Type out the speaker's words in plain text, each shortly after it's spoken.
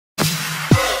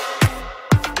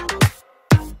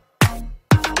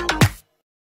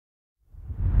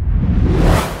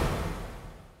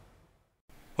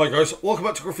Hi guys, welcome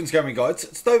back to Griffins Gaming Guides.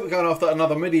 Today we're going after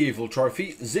another MediEvil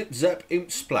Trophy, Zap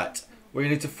Imp Splat, where you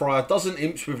need to fry a dozen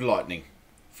imps with lightning.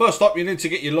 First up, you need to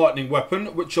get your lightning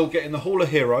weapon, which you'll get in the Hall of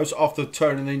Heroes after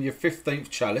turning in your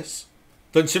 15th chalice.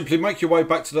 Then simply make your way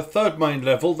back to the third main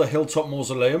level, the Hilltop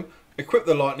Mausoleum, equip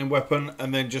the lightning weapon,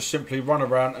 and then just simply run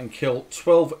around and kill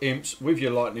 12 imps with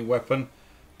your lightning weapon.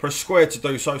 Press square to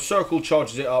do so. Circle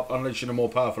charges it up, unleashing a more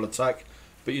powerful attack,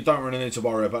 but you don't really need to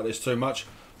worry about this too much.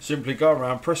 Simply go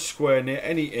around, press square near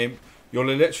any imp,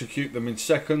 you'll electrocute them in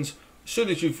seconds. As soon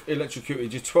as you've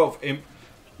electrocuted your 12th imp,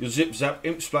 your Zap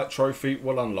Imp Splat trophy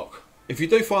will unlock. If you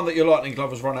do find that your lightning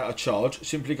glove has run out of charge,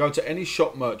 simply go to any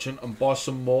shop merchant and buy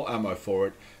some more ammo for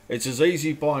it. It's as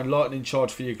easy buying lightning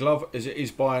charge for your glove as it is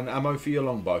buying ammo for your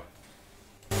longbow.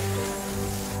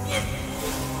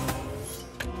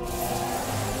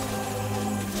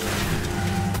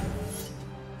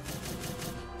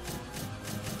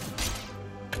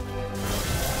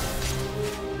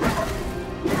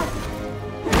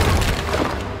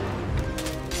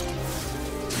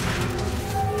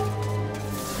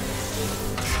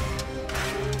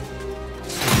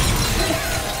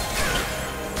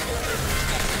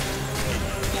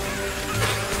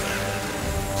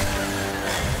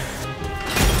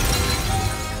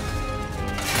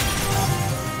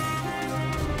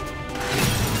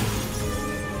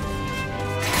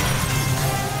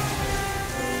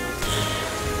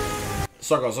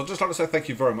 So guys, I'd just like to say thank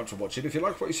you very much for watching. If you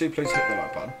like what you see, please hit the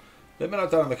like button. Let me know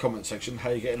down in the comment section how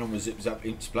you're getting on with Zap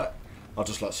Imp Splat. I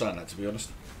just like saying that, to be honest.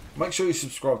 Make sure you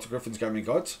subscribe to Griffins Gaming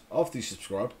Guides. After you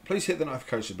subscribe, please hit the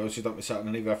notification bell so you don't miss out on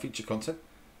any of our future content.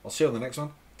 I'll see you on the next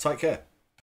one. Take care.